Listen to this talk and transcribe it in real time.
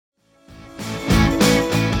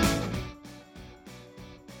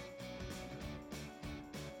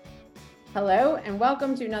Hello, and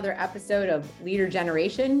welcome to another episode of Leader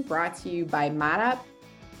Generation brought to you by Matz.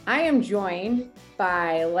 I am joined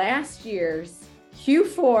by last year's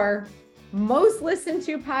Q4 most listened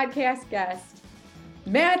to podcast guest,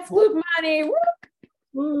 Matz Lukmani.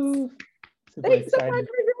 Woo! Thanks so much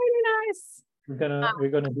for joining us. We're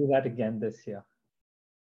gonna do that again this year.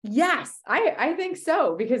 Yes, I think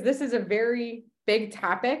so, because this is a very big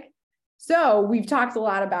topic. So we've talked a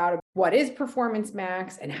lot about what is Performance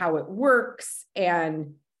Max and how it works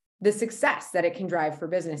and the success that it can drive for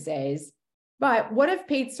businesses. But what if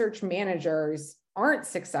paid search managers aren't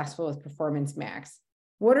successful with Performance Max?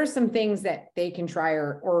 What are some things that they can try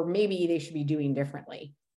or maybe they should be doing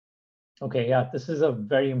differently? Okay, yeah, this is a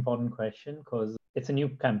very important question because it's a new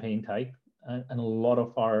campaign type, and a lot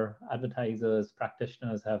of our advertisers,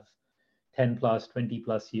 practitioners have 10 plus, 20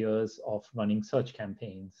 plus years of running search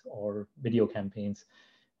campaigns or video campaigns.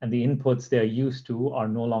 And the inputs they're used to are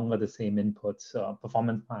no longer the same inputs.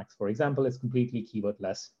 Performance Max, for example, is completely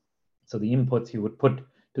keywordless. So the inputs you would put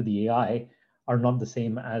to the AI are not the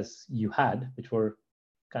same as you had, which were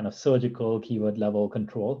kind of surgical keyword level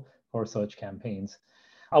control for search campaigns.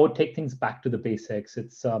 I would take things back to the basics.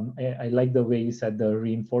 I like the way you said the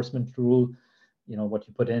reinforcement rule. You know, what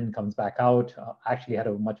you put in comes back out. I actually had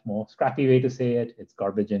a much more scrappy way to say it. It's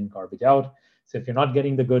garbage in, garbage out. So if you're not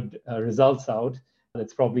getting the good results out,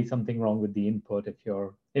 that's probably something wrong with the input. If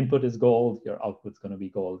your input is gold, your output's going to be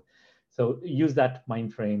gold. So use that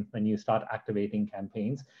mind frame when you start activating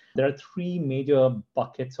campaigns. There are three major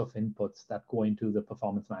buckets of inputs that go into the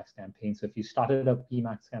Performance Max campaign. So if you started a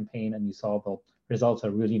PMax campaign and you saw the results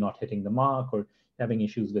are really not hitting the mark or having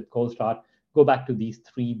issues with cold start, go back to these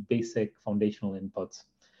three basic foundational inputs.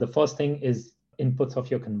 The first thing is inputs of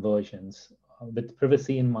your conversions. With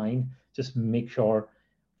privacy in mind, just make sure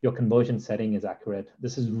your conversion setting is accurate.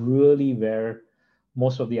 This is really where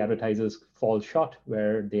most of the advertisers fall short,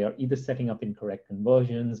 where they are either setting up incorrect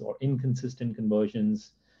conversions or inconsistent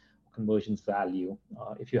conversions value.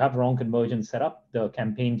 If you have wrong conversions set up, the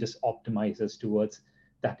campaign just optimizes towards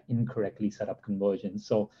that incorrectly set up conversion.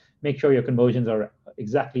 So make sure your conversions are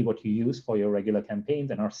exactly what you use for your regular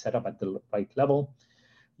campaigns and are set up at the right level.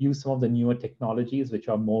 Use some of the newer technologies, which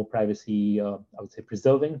are more privacy, I would say,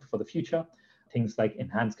 preserving for the future. Things like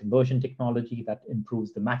enhanced conversion technology that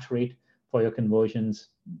improves the match rate for your conversions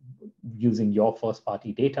using your first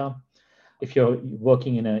party data. If you're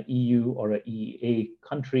working in an EU or an EEA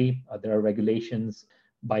country, there are regulations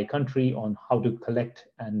by country on how to collect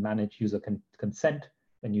and manage user consent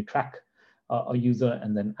when you track a user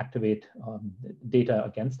and then activate data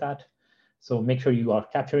against that. So make sure you are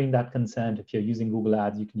capturing that consent. If you're using Google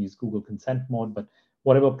Ads, you can use Google Consent Mode, but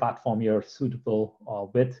whatever platform you're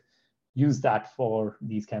suitable with, use that for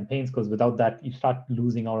these campaigns, because without that, you start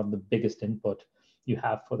losing out on the biggest input you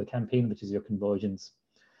have for the campaign, which is your conversions.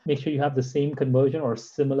 Make sure you have the same conversion or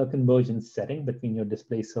similar conversion setting between your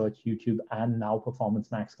display search, YouTube, and now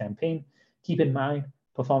Performance Max campaign. Keep in mind,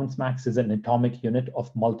 Performance Max is an atomic unit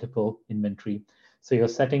of multiple inventory. So your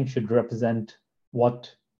setting should represent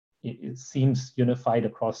what it seems unified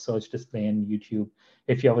across search, display, and YouTube.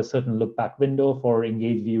 If you have a certain look back window for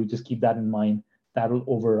engage view, just keep that in mind. That'll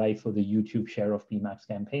override for the YouTube share of PMax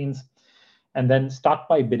campaigns. And then start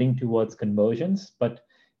by bidding towards conversions. But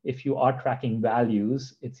if you are tracking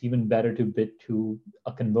values, it's even better to bid to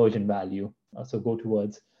a conversion value. So go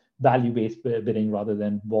towards value-based bidding rather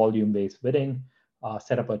than volume-based bidding.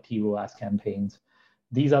 Set up a TROAS campaigns.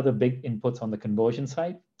 These are the big inputs on the conversion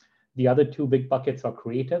side. The other two big buckets are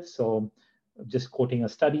creative. So just quoting a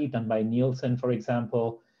study done by Nielsen, for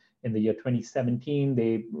example, in the year 2017,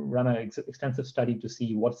 they run an extensive study to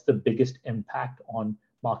see what's the biggest impact on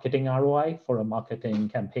marketing ROI for a marketing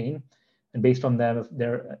campaign. And based on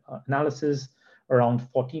their analysis, around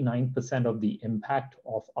 49% of the impact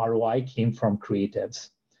of ROI came from creatives.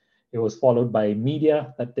 It was followed by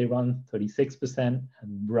media that they run 36% and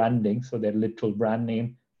branding, so their literal brand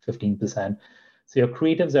name, 15%. So your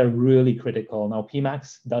creatives are really critical. Now,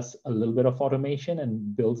 PMax does a little bit of automation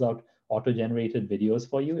and builds out auto-generated videos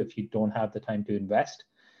for you if you don't have the time to invest.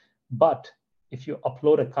 But if you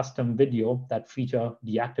upload a custom video, that feature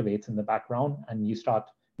deactivates in the background and we start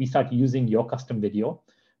using your custom video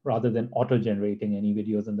rather than auto-generating any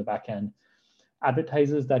videos in the back end.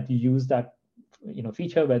 Advertisers that use that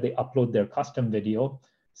feature where they upload their custom video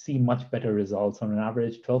see much better results, on an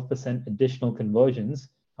average 12% additional conversions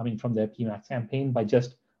coming from their PMax campaign by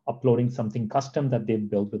just uploading something custom that they've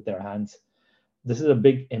built with their hands. This is a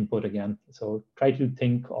big input again. So try to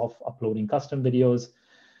think of uploading custom videos.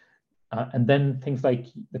 And then things like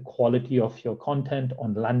the quality of your content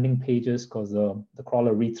on landing pages, because the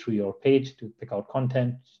crawler reads through your page to pick out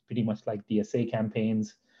content, pretty much like DSA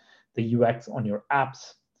campaigns, the UX on your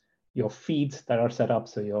apps, your feeds that are set up,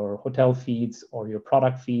 so your hotel feeds or your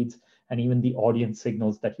product feeds, and even the audience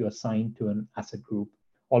signals that you assign to an asset group.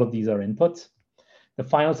 All of these are inputs. The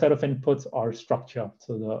final set of inputs are structure.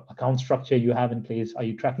 So the account structure you have in place, are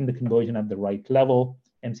you tracking the conversion at the right level,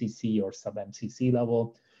 MCC or sub-MCC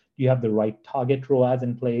level? Do you have the right target ROAS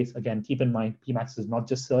in place? Again, keep in mind, PMax is not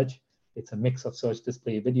just search. It's a mix of search,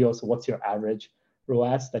 display, video. So what's your average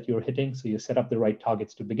ROAS that you're hitting? So you set up the right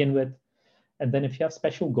targets to begin with. And then if you have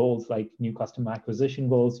special goals like new customer acquisition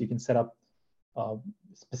goals, you can set up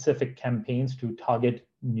specific campaigns to target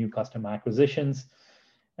new customer acquisitions.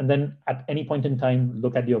 And then at any point in time,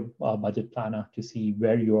 look at your budget planner to see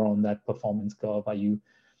where you are on that performance curve. Are you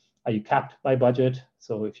capped by budget?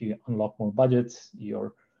 So if you unlock more budgets,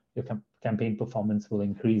 your campaign performance will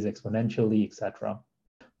increase exponentially, etc.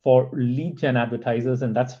 For lead gen advertisers,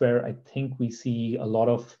 and that's where I think we see a lot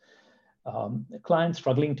of clients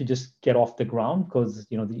struggling to just get off the ground because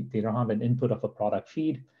they don't have an input of a product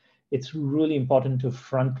feed. It's really important to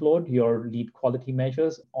front load your lead quality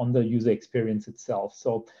measures on the user experience itself.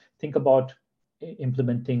 So think about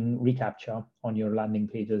implementing reCAPTCHA on your landing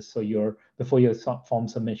pages. So before your form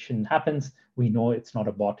submission happens, we know it's not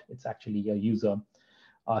a bot, it's actually a user.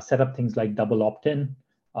 Set up things like double opt-in,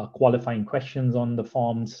 qualifying questions on the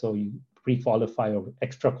forms. So you pre-qualify or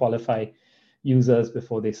extra qualify users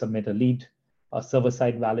before they submit a lead,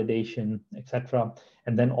 server-side validation, etc.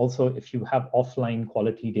 And then also, if you have offline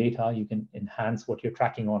quality data, you can enhance what you're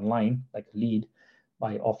tracking online, like a lead,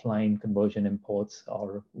 by offline conversion imports,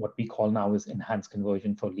 or what we call now is enhanced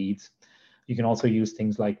conversion for leads. You can also use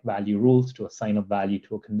things like value rules to assign a value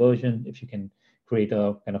to a conversion. If you can create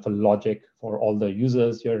a kind of a logic for all the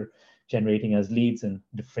users you're generating as leads and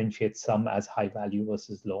differentiate some as high value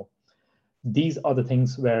versus low. These are the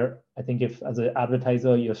things where I think if as an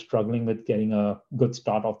advertiser, you're struggling with getting a good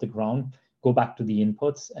start off the ground, go back to the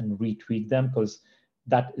inputs and retweak them, because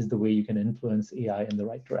that is the way you can influence AI in the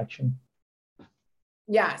right direction.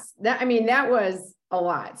 Yes, that was a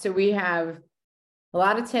lot. So we have a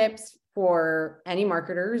lot of tips for any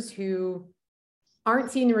marketers who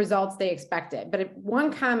aren't seeing the results they expected. But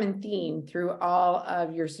one common theme through all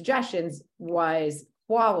of your suggestions was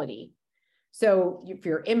quality. So if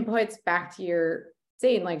your inputs, back to your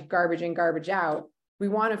saying like garbage in, garbage out, we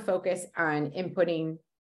want to focus on inputting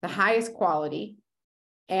the highest quality,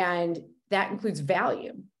 and that includes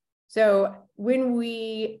value. So when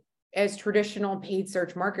we, as traditional paid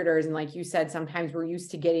search marketers, and like you said, sometimes we're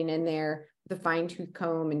used to getting in there with a fine-tooth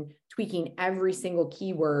comb and tweaking every single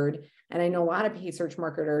keyword. And I know a lot of paid search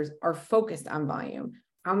marketers are focused on volume.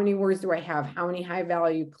 How many words do I have? How many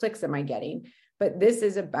high-value clicks am I getting? But this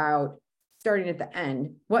is about starting at the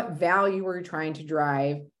end. What value are you trying to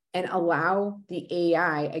drive? And allow the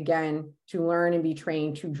AI, again, to learn and be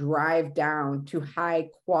trained to drive down to high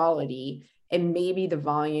quality. And maybe the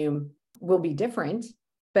volume will be different,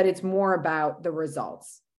 but it's more about the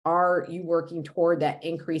results. Are you working toward that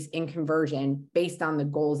increase in conversion based on the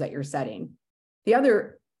goals that you're setting? The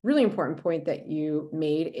other really important point that you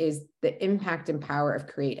made is the impact and power of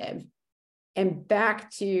creative. And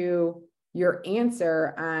back to your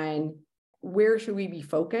answer on where should we be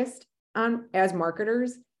focused on as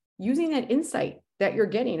marketers, using that insight that you're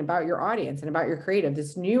getting about your audience and about your creative,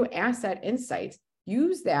 this new asset insights,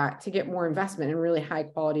 use that to get more investment in really high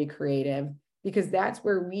quality creative, because that's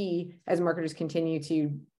where we as marketers continue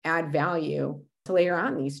to add value to layer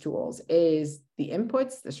on these tools, is the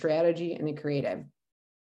inputs, the strategy, and the creative.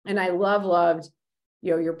 And I loved,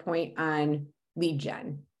 your point on lead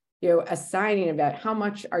gen, assigning about how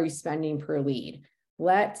much are you spending per lead.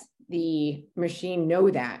 Let the machine know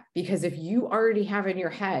that, because if you already have in your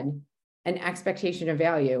head an expectation of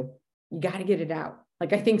value, you got to get it out.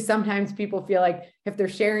 Like, I think sometimes people feel like if they're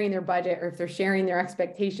sharing their budget or if they're sharing their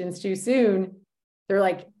expectations too soon, they're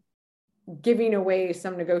like giving away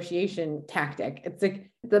some negotiation tactic. It's like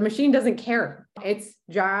the machine doesn't care. Its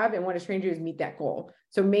job and what it's trained to do is meet that goal.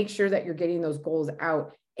 So make sure that you're getting those goals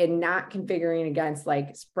out and not configuring against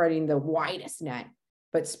like spreading the widest net,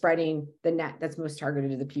 but spreading the net that's most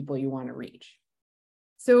targeted to the people you want to reach.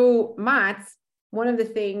 So Matz, one of the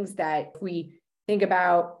things that we think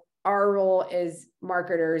about our role as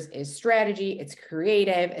marketers is strategy, it's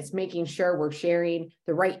creative, it's making sure we're sharing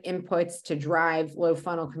the right inputs to drive low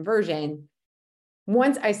funnel conversion.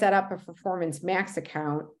 Once I set up a Performance Max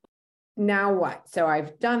account, now what? So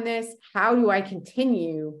I've done this. How do I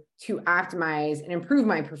continue to optimize and improve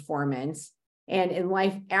my performance? And in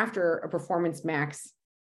life after a Performance Max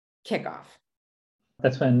kickoff?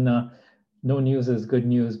 That's when no news is good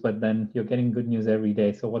news, but then you're getting good news every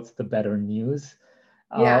day. So what's the better news?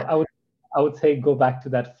 Yeah. I would say go back to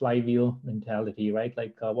that flywheel mentality, right?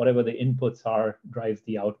 Like whatever the inputs are drives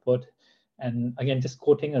the output. And again, just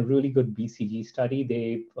quoting a really good BCG study,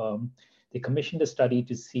 they commissioned a study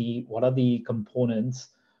to see what are the components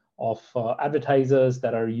of advertisers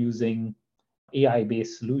that are using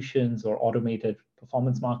AI-based solutions or automated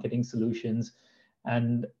performance marketing solutions,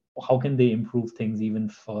 and how can they improve things even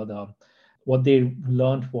further. What they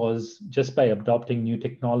learned was just by adopting new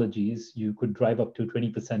technologies, you could drive up to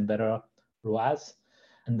 20% better ROAS.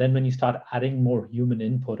 And then when you start adding more human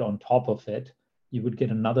input on top of it, you would get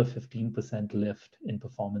another 15% lift in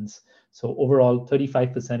performance. So overall,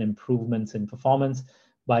 35% improvements in performance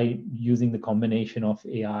by using the combination of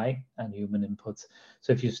AI and human inputs.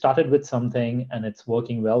 So if you started with something and it's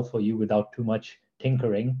working well for you without too much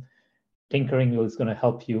tinkering is going to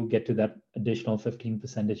help you get to that additional 15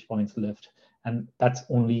 percentage points lift. And that's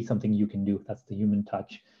only something you can do. That's the human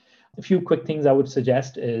touch. A few quick things I would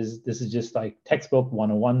suggest is, this is just like textbook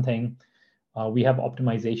 101 thing. We have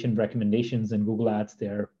optimization recommendations in Google Ads.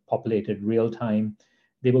 They're populated real time.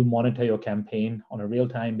 They will monitor your campaign on a real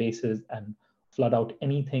time basis and flood out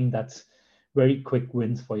anything that's very quick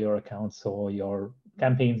wins for your account. So your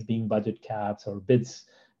campaigns being budget caps or bids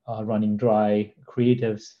running dry,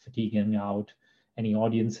 creatives fatiguing out, any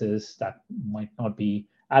audiences that might not be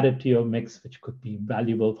added to your mix, which could be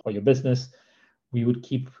valuable for your business. We would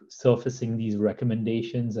keep surfacing these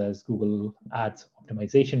recommendations as Google Ads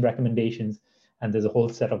optimization recommendations. And there's a whole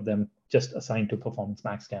set of them just assigned to Performance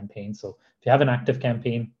Max campaigns. So if you have an active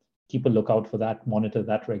campaign, keep a lookout for that, monitor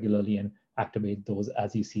that regularly, and activate those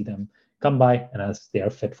as you see them come by and as they are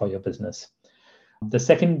fit for your business. The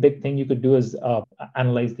second big thing you could do is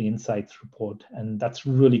analyze the insights report. And that's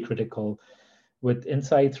really critical. With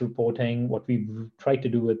insights reporting, what we've tried to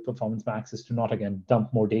do with Performance Max is to not, again,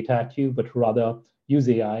 dump more data at you, but rather use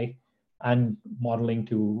AI and modeling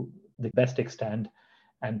to the best extent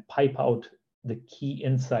and pipe out the key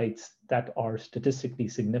insights that are statistically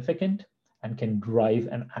significant and can drive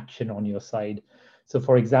an action on your side. So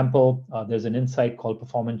for example, there's an insight called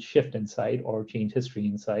Performance Shift Insight or Change History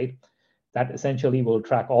Insight that essentially will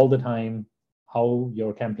track all the time how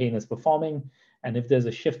your campaign is performing. And if there's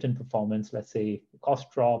a shift in performance, let's say cost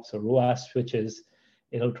drops or ROAS switches,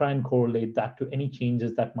 it'll try and correlate that to any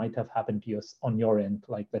changes that might have happened to you on your end.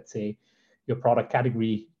 Like, let's say your product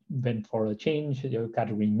category went for a change, your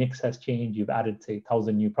category mix has changed, you've added, say,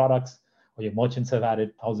 1,000 new products, or your merchants have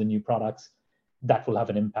added 1,000 new products. That will have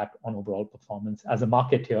an impact on overall performance. As a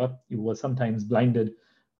marketer, you were sometimes blinded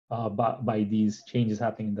by these changes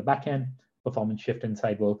happening in the back end. Performance Shift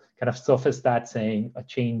Insight will kind of surface that, saying a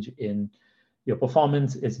change in your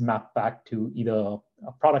performance is mapped back to either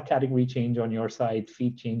a product category change on your side,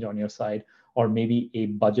 feed change on your side, or maybe a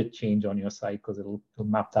budget change on your side, because it'll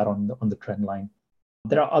map that on the trend line.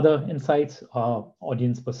 There are other insights,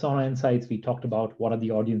 audience persona insights. We talked about what are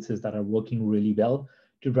the audiences that are working really well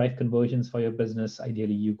to drive conversions for your business.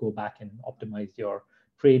 Ideally, you go back and optimize your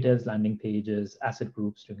creatives, landing pages, asset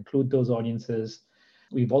groups to include those audiences.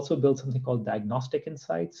 We've also built something called diagnostic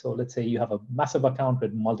insights. So let's say you have a massive account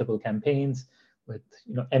with multiple campaigns with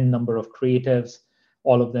n number of creatives.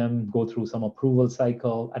 All of them go through some approval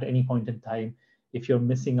cycle at any point in time. If you're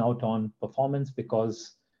missing out on performance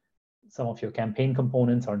because some of your campaign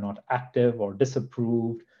components are not active or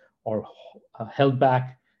disapproved or held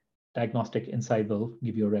back, diagnostic insight will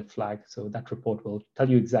give you a red flag. So that report will tell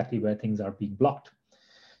you exactly where things are being blocked.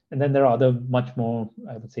 And then there are other much more,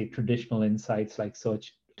 I would say, traditional insights like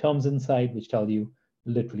search terms insight, which tell you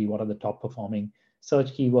literally what are the top performing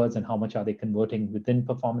search keywords and how much are they converting within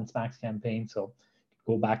Performance Max campaign. So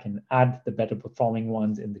go back and add the better performing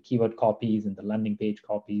ones in the keyword copies, in the landing page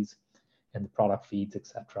copies, and the product feeds,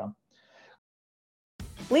 etc.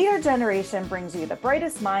 Leader Generation brings you the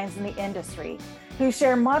brightest minds in the industry who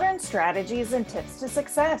share modern strategies and tips to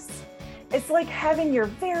success. It's like having your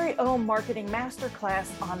very own marketing masterclass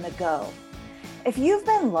on the go. If you've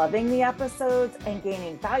been loving the episodes and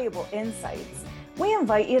gaining valuable insights, we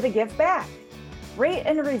invite you to give back. Rate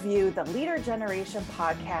and review the Leader Generation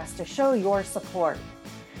podcast to show your support.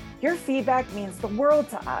 Your feedback means the world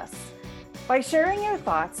to us. By sharing your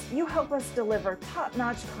thoughts, you help us deliver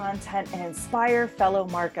top-notch content and inspire fellow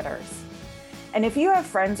marketers. And if you have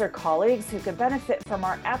friends or colleagues who could benefit from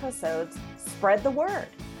our episodes, spread the word.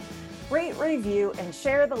 Rate, review, and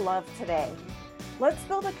share the love today. Let's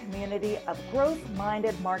build a community of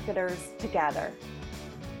growth-minded marketers together.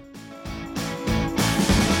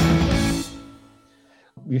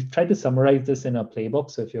 We've tried to summarize this in a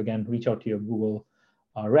playbook. So if you, again, reach out to your Google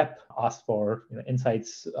rep, ask for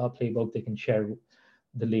insights playbook. They can share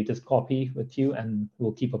the latest copy with you, and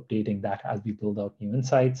we'll keep updating that as we build out new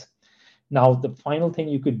insights. Now, the final thing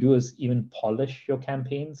you could do is even polish your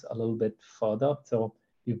campaigns a little bit further. So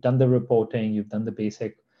you've done the reporting, you've done the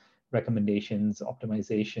basic recommendations,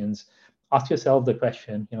 optimizations. Ask yourself the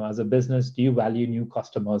question, as a business, do you value new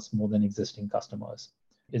customers more than existing customers?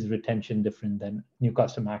 Is retention different than new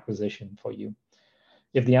customer acquisition for you?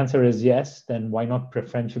 If the answer is yes, then why not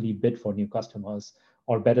preferentially bid for new customers?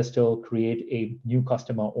 Or better still, create a new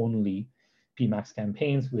customer only PMax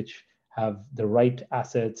campaigns, which have the right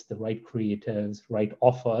assets, the right creatives, right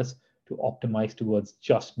offers to optimize towards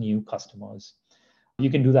just new customers. You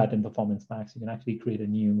can do that in Performance Max. You can actually create a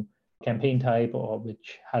new campaign type or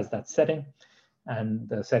which has that setting, and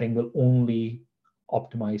the setting will only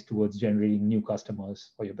optimize towards generating new customers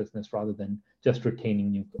for your business rather than just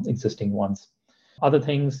retaining new existing ones. Other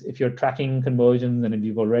things, if you're tracking conversions and if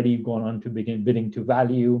you've already gone on to begin bidding to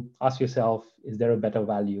value, ask yourself, is there a better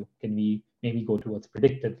value? Can we maybe go towards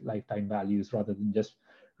predicted lifetime values rather than just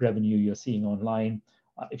revenue you're seeing online?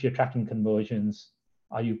 If you're tracking conversions,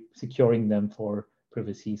 are you securing them for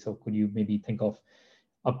privacy? So could you maybe think of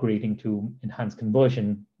upgrading to enhanced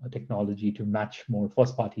conversion technology to match more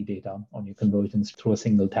first-party data on your conversions through a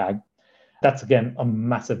single tag? That's, again, a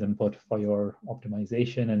massive input for your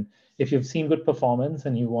optimization. And if you've seen good performance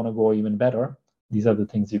and you want to go even better, these are the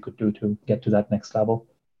things you could do to get to that next level.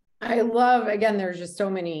 I love, again, there's just so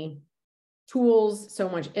many tools, so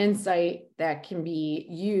much insight that can be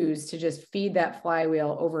used to just feed that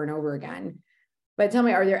flywheel over and over again. But tell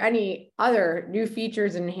me, are there any other new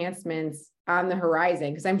features and enhancements on the horizon?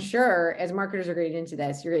 Because I'm sure as marketers are getting into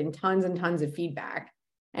this, you're getting tons and tons of feedback.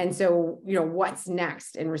 And so, what's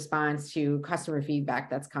next in response to customer feedback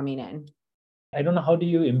that's coming in? I don't know, how do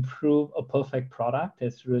you improve a perfect product?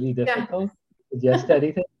 It's really difficult. Just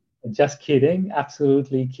anything. Just kidding.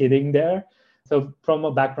 Absolutely kidding there. So from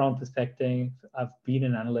a background perspective, I've been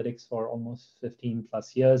in analytics for almost 15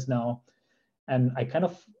 plus years now. And I kind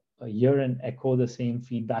of hear and echo the same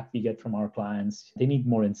feedback we get from our clients. They need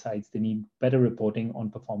more insights. They need better reporting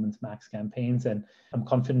on Performance Max campaigns. And I'm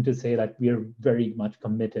confident to say that we are very much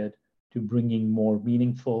committed to bringing more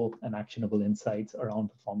meaningful and actionable insights around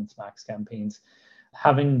Performance Max campaigns.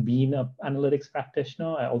 Having been an analytics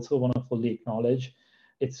practitioner, I also want to fully acknowledge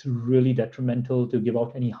it's really detrimental to give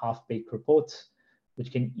out any half-baked reports,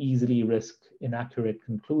 which can easily risk inaccurate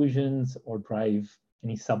conclusions or drive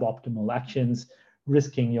any suboptimal actions,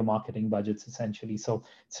 risking your marketing budgets essentially. So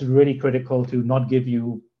it's really critical to not give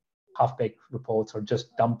you half-baked reports or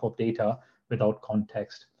just dump of data without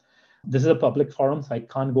context. This is a public forum, so I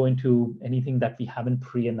can't go into anything that we haven't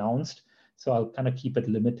pre-announced. So I'll kind of keep it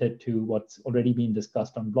limited to what's already been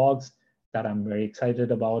discussed on blogs that I'm very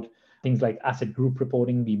excited about. Things like asset group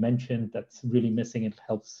reporting we mentioned, that's really missing. It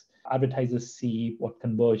helps advertisers see what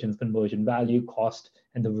conversions, conversion value, cost,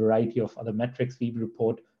 and the variety of other metrics we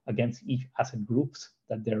report against each asset groups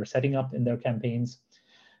that they're setting up in their campaigns.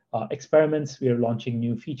 Experiments, we are launching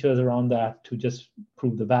new features around that to just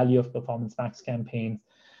prove the value of Performance Max campaigns.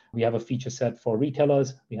 We have a feature set for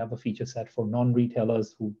retailers. We have a feature set for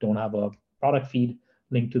non-retailers who don't have a product feed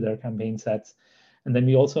linked to their campaign sets. And then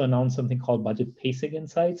we also announced something called Budget Pacing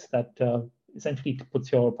Insights that essentially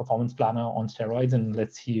puts your performance planner on steroids and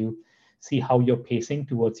lets you see how you're pacing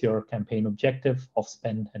towards your campaign objective of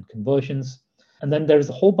spend and conversions. And then there's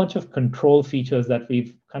a whole bunch of control features that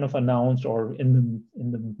we've kind of announced or in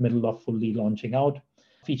the middle of fully launching out.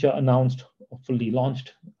 Feature announced or fully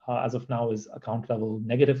launched as of now is account level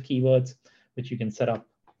negative keywords, which you can set up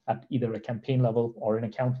at either a campaign level or an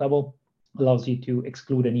account level. Allows you to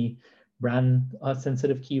exclude any brand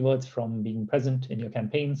sensitive keywords from being present in your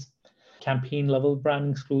campaigns. Campaign level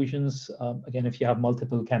brand exclusions. Again, if you have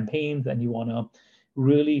multiple campaigns and you want to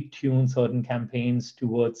really tune certain campaigns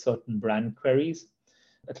towards certain brand queries,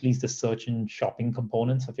 at least the search and shopping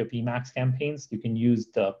components of your PMax campaigns, you can use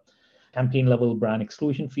the campaign level brand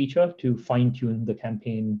exclusion feature to fine tune the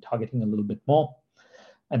campaign targeting a little bit more.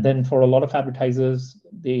 And then for a lot of advertisers,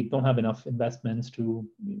 they don't have enough investments to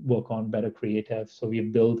work on better creative. So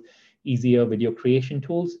we've built easier video creation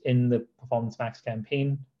tools in the Performance Max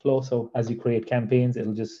campaign flow. So as you create campaigns,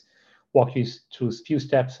 it'll just walk you through a few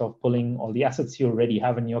steps of pulling all the assets you already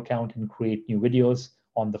have in your account and create new videos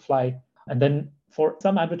on the fly. And then for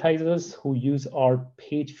some advertisers who use our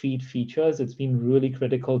page feed features, it's been really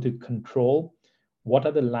critical to control what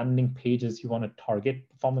are the landing pages you want to target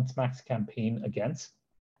Performance Max campaign against.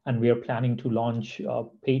 And we are planning to launch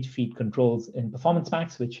page feed controls in Performance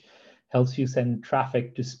Max, which helps you send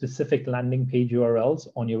traffic to specific landing page URLs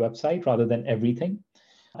on your website rather than everything.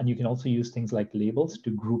 And you can also use things like labels to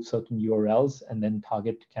group certain URLs and then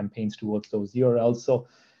target campaigns towards those URLs. So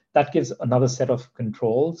that gives another set of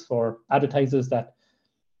controls for advertisers that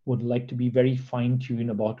would like to be very fine-tuned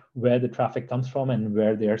about where the traffic comes from and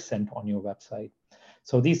where they are sent on your website.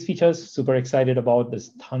 So these features, super excited about. There's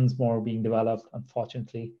tons more being developed.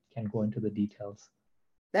 Unfortunately, can't go into the details.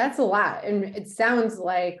 That's a lot. And it sounds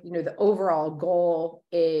like, the overall goal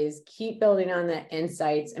is keep building on the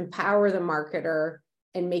insights, empower the marketer,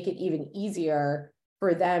 and make it even easier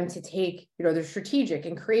for them to take, their strategic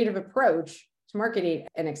and creative approach to marketing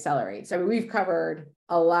and accelerate. So we've covered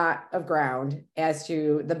a lot of ground as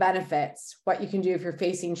to the benefits, what you can do if you're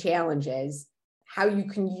facing challenges, how you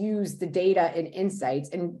can use the data and insights,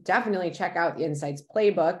 and definitely check out the Insights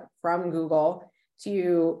Playbook from Google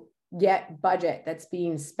to get budget that's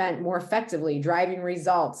being spent more effectively, driving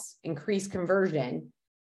results, increase conversion.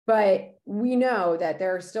 But we know that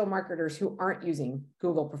there are still marketers who aren't using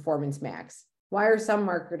Google Performance Max. Why are some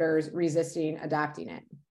marketers resisting adopting it?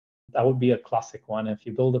 That would be a classic one. If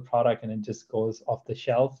you build a product and it just goes off the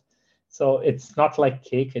shelf. So it's not like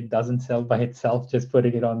cake. It doesn't sell by itself, just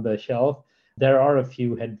putting it on the shelf. There are a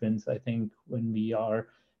few headwinds, I think, when we are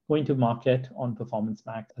going to market on Performance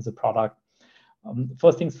Max as a product.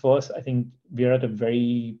 First things first, I think we're at a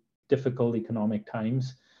very difficult economic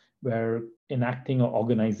times where enacting an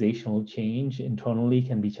organizational change internally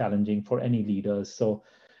can be challenging for any leaders. So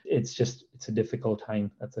it's a difficult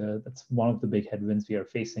time. That's one of the big headwinds we are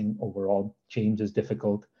facing overall. Change is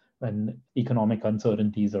difficult when economic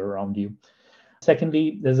uncertainties are around you.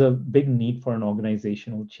 Secondly, there's a big need for an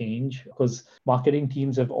organizational change because marketing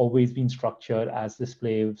teams have always been structured as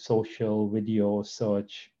display, social, video,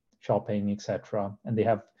 search, shopping, etc. And they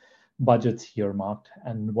have budgets earmarked.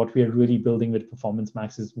 And what we are really building with Performance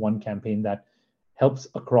Max is one campaign that helps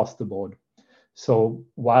across the board. So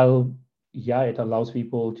while, it allows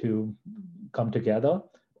people to come together,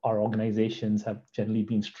 our organizations have generally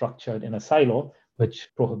been structured in a silo, which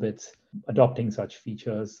prohibits adopting such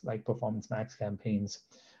features like Performance Max campaigns.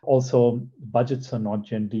 Also, budgets are not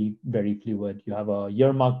generally very fluid. You have a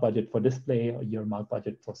earmarked budget for display, a earmarked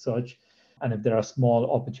budget for search. And if there are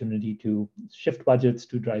small opportunity to shift budgets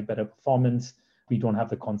to drive better performance, we don't have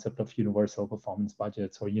the concept of universal performance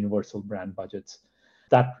budgets or universal brand budgets.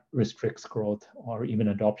 That restricts growth or even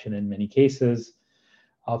adoption in many cases.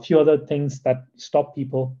 A few other things that stop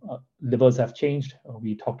people, levers have changed.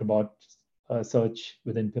 We talked about search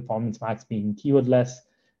within Performance Max being keywordless.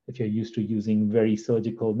 If you're used to using very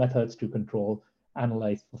surgical methods to control,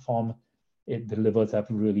 analyze, perform, the levers have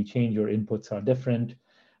really changed. Your inputs are different.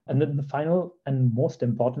 And then the final and most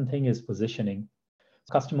important thing is positioning.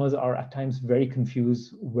 Customers are at times very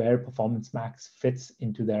confused where Performance Max fits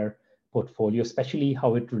into their portfolio, especially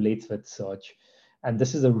how it relates with search. And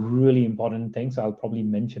this is a really important thing, so I'll probably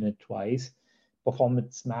mention it twice.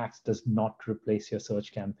 Performance Max does not replace your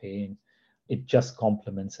search campaign. It just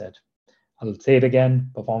complements it. I'll say it again,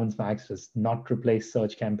 Performance Max does not replace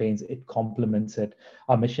search campaigns. It complements it.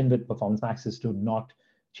 Our mission with Performance Max is to not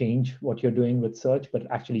change what you're doing with search, but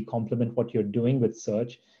actually complement what you're doing with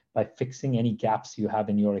search by fixing any gaps you have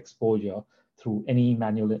in your exposure through any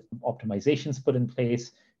manual optimizations put in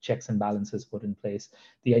place, checks and balances put in place.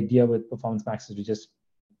 The idea with Performance Max is to just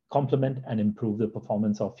complement and improve the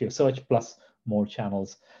performance of your search plus more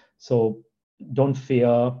channels. So don't fear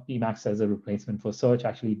Emacs as a replacement for search.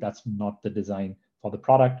 Actually, that's not the design for the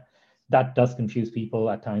product. That does confuse people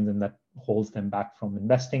at times and that holds them back from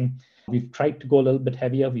investing. We've tried to go a little bit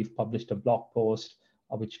heavier. We've published a blog post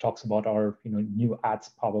which talks about our new ads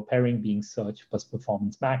power pairing being search plus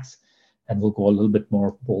Performance Max. And we'll go a little bit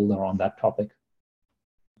more bolder on that topic.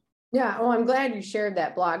 Yeah, well, I'm glad you shared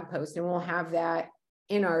that blog post, and we'll have that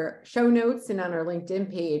in our show notes and on our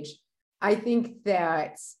LinkedIn page. I think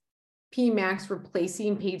that PMax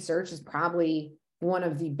replacing paid search is probably one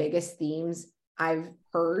of the biggest themes I've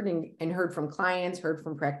heard and heard from clients, heard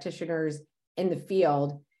from practitioners in the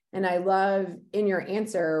field. And I love in your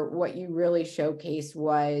answer, what you really showcased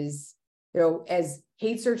was, as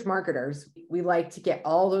paid search marketers, we like to get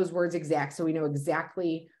all those words exact. So we know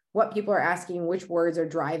exactly what people are asking, which words are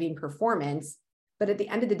driving performance. But at the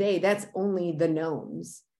end of the day, that's only the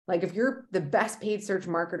knowns. Like if you're the best paid search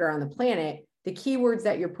marketer on the planet, the keywords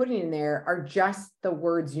that you're putting in there are just the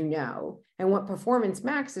words you know. And what Performance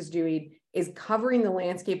Max is doing is covering the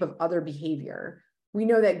landscape of other behavior. We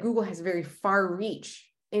know that Google has very far reach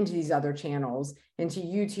into these other channels, into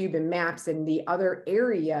YouTube and Maps and the other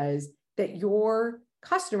areas that your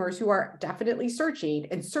customers who are definitely searching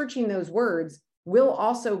and searching those words will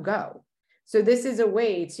also go. So this is a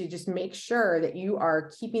way to just make sure that you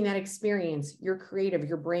are keeping that experience, your creative,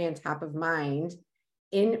 your brand top of mind.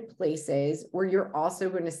 in places where you're also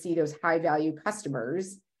going to see those high value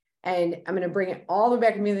customers. And I'm going to bring it all the way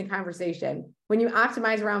back to the conversation. When you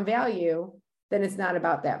optimize around value, then it's not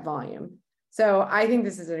about that volume. So I think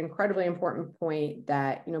this is an incredibly important point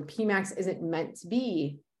that, PMax isn't meant to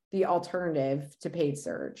be the alternative to paid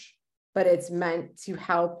search, but it's meant to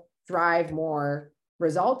help drive more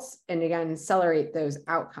results and, again, accelerate those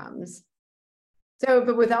outcomes. So,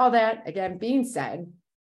 but with all that, again, being said,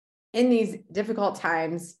 in these difficult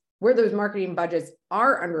times where those marketing budgets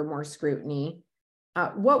are under more scrutiny,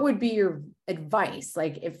 what would be your advice?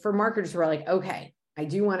 Like, if for marketers who are like, okay, I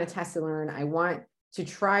do want to test and learn, I want to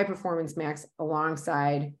try Performance Max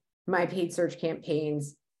alongside my paid search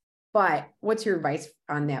campaigns, but what's your advice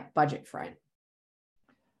on that budget front?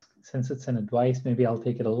 Since it's an advice, maybe I'll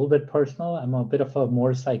take it a little bit personal. I'm a bit of a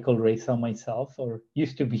motorcycle racer myself, or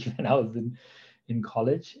used to be when I was in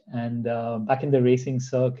college. And back in the racing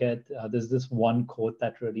circuit, there's this one quote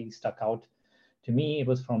that really stuck out to me. It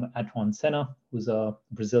was from Ayrton Senna, who's a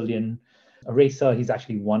Brazilian racer. He's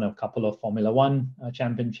actually won a couple of Formula One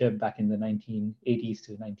championship back in the 1980s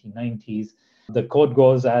to 1990s. The quote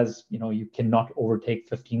goes as, you cannot overtake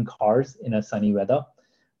 15 cars in a sunny weather,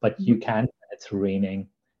 but you can when it's raining.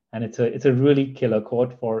 And it's a really killer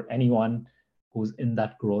quote for anyone who's in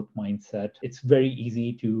that growth mindset. It's very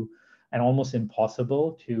easy and almost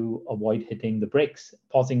impossible to avoid hitting the brakes,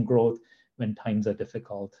 pausing growth when times are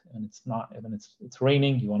difficult. And it's not, when it's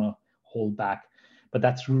raining, you want to hold back. But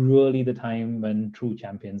that's really the time when true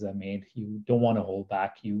champions are made. You don't want to hold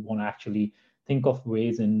back. You want to actually think of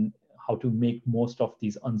ways in how to make most of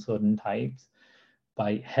these uncertain times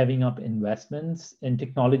by having up investments in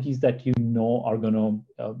technologies that are going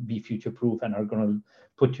to be future-proof and are going to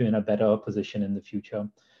put you in a better position in the future.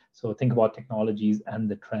 So think about technologies and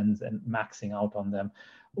the trends and maxing out on them.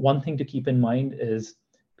 One thing to keep in mind is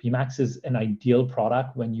PMax is an ideal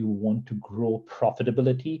product when you want to grow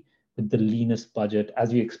profitability with the leanest budget.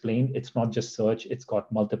 As you explained, it's not just search, it's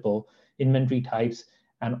got multiple inventory types.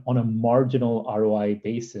 And on a marginal ROI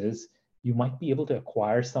basis, you might be able to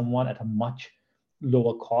acquire someone at a much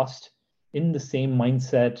lower cost in the same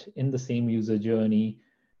mindset, in the same user journey,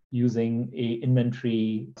 using a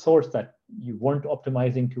inventory source that you weren't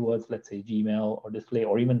optimizing towards, let's say Gmail or display,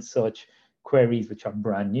 or even search queries, which are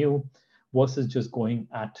brand new, versus just going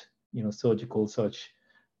at surgical search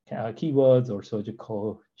keywords or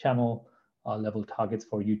surgical channel level targets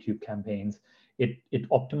for YouTube campaigns. It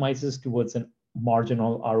optimizes towards an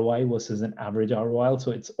marginal ROI versus an average ROI.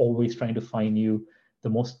 So it's always trying to find you the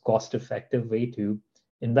most cost-effective way to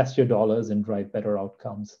invest your dollars and drive better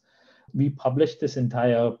outcomes. We published this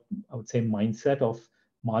entire, I would say, mindset of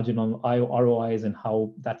marginal ROIs and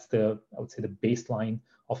how that's the baseline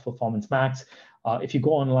of Performance Max. If you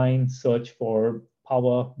go online, search for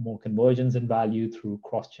power, more conversions and value through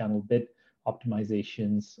cross-channel bid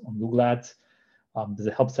optimizations on Google Ads. There's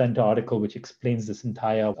a Help Center article which explains this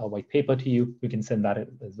entire white paper to you. We can send that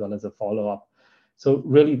as well as a follow-up. So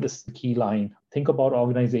really, this is the key line. Think about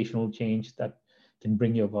organizational change that can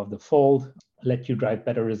bring you above the fold, let you drive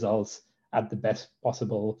better results at the best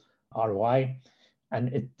possible ROI.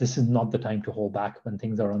 And this is not the time to hold back when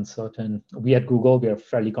things are uncertain. We at Google, we are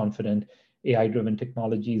fairly confident AI-driven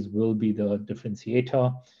technologies will be the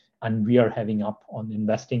differentiator, and we are heaving up on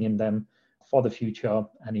investing in them for the future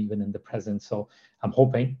and even in the present. So I'm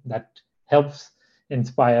hoping that helps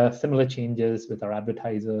inspire similar changes with our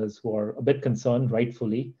advertisers who are a bit concerned,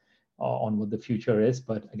 rightfully, on what the future is.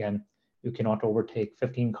 But again, you cannot overtake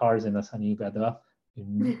 15 cars in a sunny weather.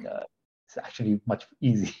 It's actually much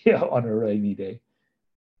easier on a rainy day.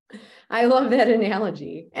 I love that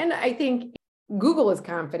analogy. And I think Google is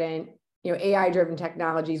confident, AI-driven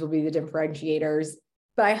technologies will be the differentiators.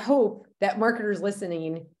 But I hope that marketers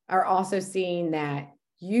listening are also seeing that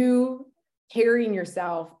you carrying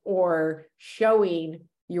yourself or showing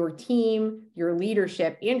your team, your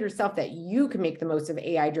leadership, and yourself that you can make the most of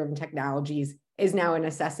AI-driven technologies is now a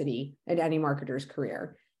necessity in any marketer's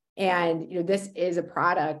career. And this is a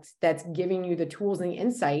product that's giving you the tools and the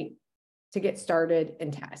insight to get started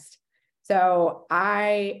and test. So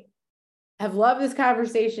I have loved this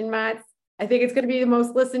conversation, Matz. I think it's going to be the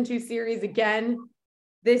most listened to series again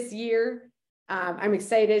this year. I'm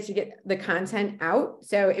excited to get the content out.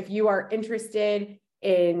 So if you are interested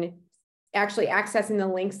in actually accessing the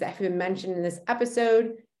links that have been mentioned in this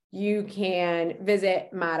episode, you can visit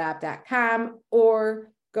modapp.com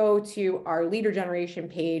or go to our leader generation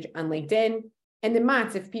page on LinkedIn. And then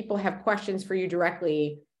Matz, if people have questions for you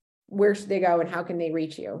directly, where should they go and how can they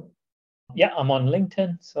reach you? Yeah, I'm on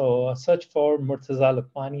LinkedIn. So search for Murtaza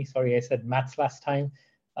Lukmani. Sorry, I said Matz last time.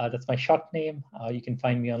 That's my short name. You can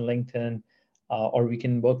find me on LinkedIn. or we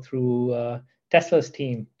can work through Tesla's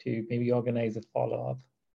team to maybe organize a follow-up.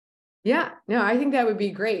 Yeah, no, I think that would be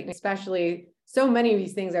great. Especially so many of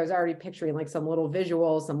these things I was already picturing, like some little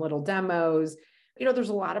visuals, some little demos. There's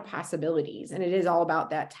a lot of possibilities, and it is all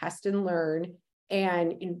about that test and learn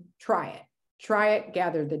and try it,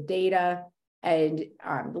 gather the data, and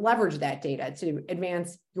leverage that data to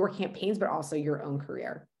advance your campaigns, but also your own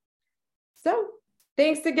career. So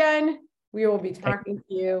thanks again. We will be talking to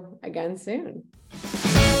you again soon.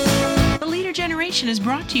 The Leader Generation is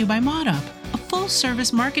brought to you by ModUp, a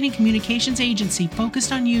full-service marketing communications agency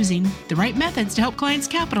focused on using the right methods to help clients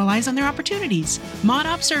capitalize on their opportunities.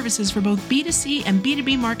 ModUp services for both B2C and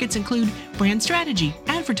B2B markets include brand strategy,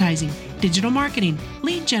 advertising, digital marketing,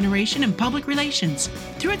 lead generation, and public relations.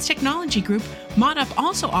 Through its technology group, ModUp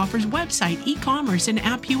also offers website, e-commerce, and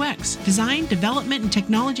app UX, design, development, and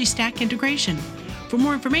technology stack integration. For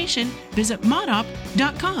more information, visit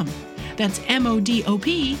modup.com. That's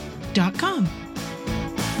MODOP.com.